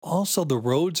also the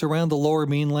roads around the Lower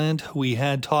Mainland. We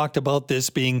had talked about this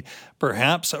being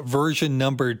perhaps version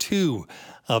number 2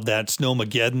 of that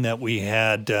Snowmageddon that we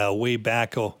had way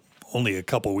back, only a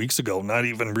couple weeks ago, not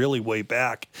even really way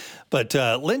back. But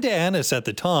Linda Annis at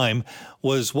the time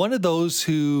was one of those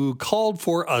who called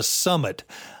for a summit,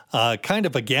 kind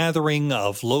of a gathering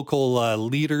of local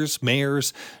leaders,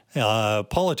 mayors,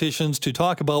 politicians to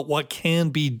talk about what can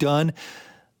be done,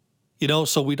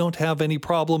 so we don't have any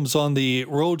problems on the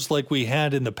roads like we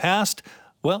had in the past.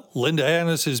 Well, Linda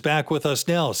Annis is back with us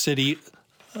now, City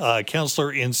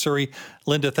Councillor in Surrey.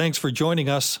 Linda, thanks for joining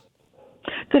us.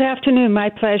 Good afternoon.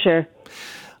 My pleasure.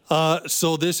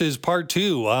 So this is part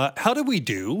 2. How did we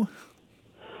do?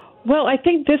 Well, I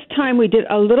think this time we did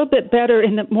a little bit better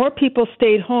in that more people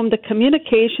stayed home. The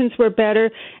communications were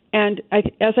better. And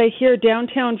as I hear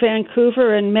downtown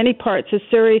Vancouver and many parts of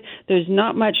Surrey, there's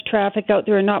not much traffic out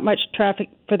there, and not much traffic,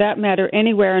 for that matter,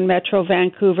 anywhere in Metro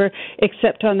Vancouver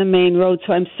except on the main road.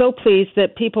 So I'm so pleased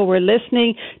that people were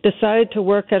listening, decided to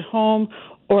work at home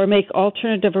or make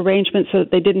alternative arrangements so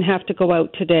that they didn't have to go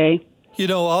out today.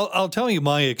 I'll tell you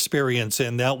my experience,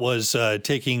 and that was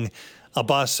taking a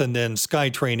bus and then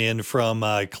SkyTrain in from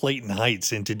Clayton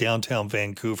Heights into downtown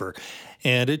Vancouver.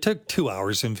 And it took 2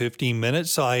 hours and 15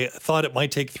 minutes. I thought it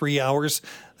might take 3 hours.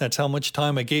 That's how much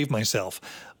time I gave myself.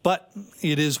 But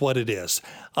it is what it is.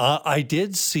 I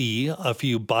did see a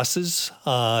few buses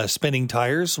spinning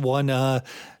tires. One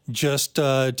just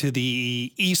to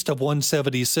the east of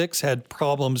 176 had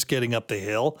problems getting up the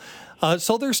hill.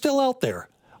 So they're still out there.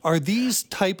 Are these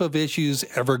type of issues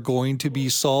ever going to be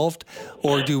solved?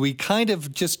 Or do we kind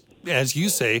of just, as you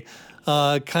say,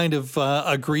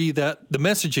 agree that the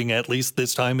messaging, at least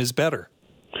this time, is better?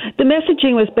 The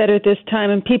messaging was better this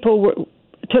time, and people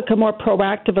took a more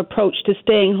proactive approach to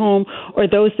staying home, or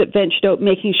those that ventured out,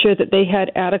 making sure that they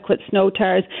had adequate snow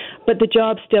tires. But the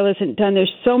job still isn't done.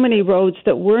 There's so many roads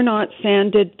that were not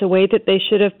sanded the way that they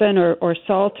should have been, or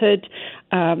salted.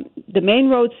 The main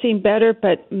roads seem better,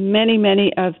 but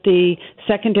many of the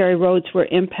secondary roads were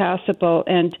impassable.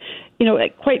 And,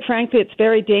 quite frankly, it's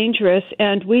very dangerous,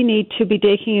 and we need to be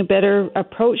taking a better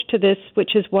approach to this,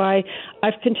 which is why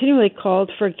I've continually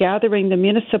called for gathering the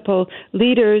municipal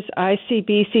leaders,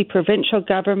 ICBC, provincial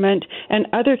government, and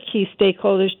other key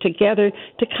stakeholders together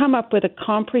to come up with a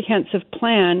comprehensive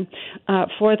plan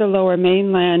for the Lower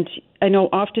Mainland. I know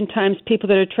oftentimes people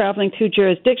that are traveling through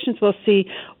jurisdictions will see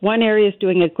one area is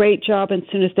doing a great job, and as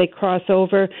soon as they cross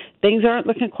over, things aren't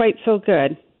looking quite so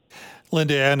good.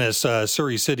 Linda Annis,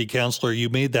 Surrey City Councillor, you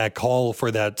made that call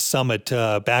for that summit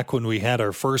back when we had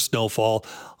our first snowfall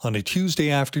on a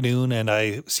Tuesday afternoon, and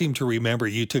I seem to remember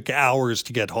you took hours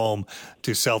to get home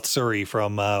to South Surrey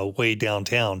from way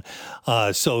downtown.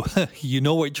 So you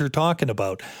know what you're talking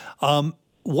about.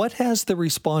 What has the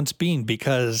response been?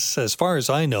 Because as far as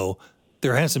I know,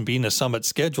 there hasn't been a summit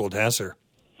scheduled, has there?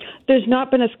 There's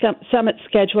not been a summit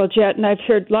scheduled yet, and I've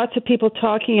heard lots of people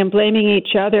talking and blaming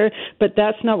each other, but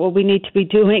that's not what we need to be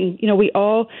doing. We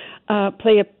all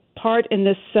play a part in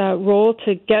this role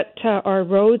to get our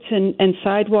roads and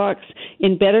sidewalks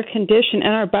in better condition,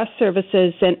 and our bus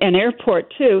services and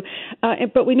airport too.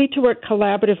 But we need to work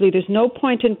collaboratively. There's no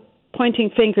point in pointing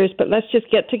fingers, but let's just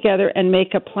get together and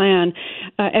make a plan.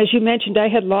 As you mentioned, I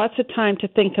had lots of time to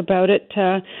think about it.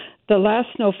 The last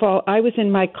snowfall, I was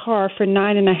in my car for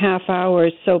 9.5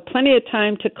 hours, so plenty of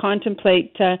time to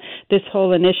contemplate this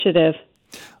whole initiative.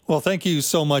 Well, thank you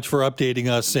so much for updating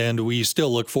us, and we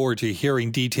still look forward to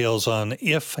hearing details on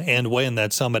if and when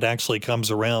that summit actually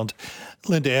comes around.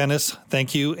 Linda Annis,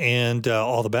 thank you, and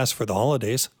all the best for the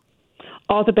holidays.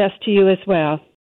 All the best to you as well.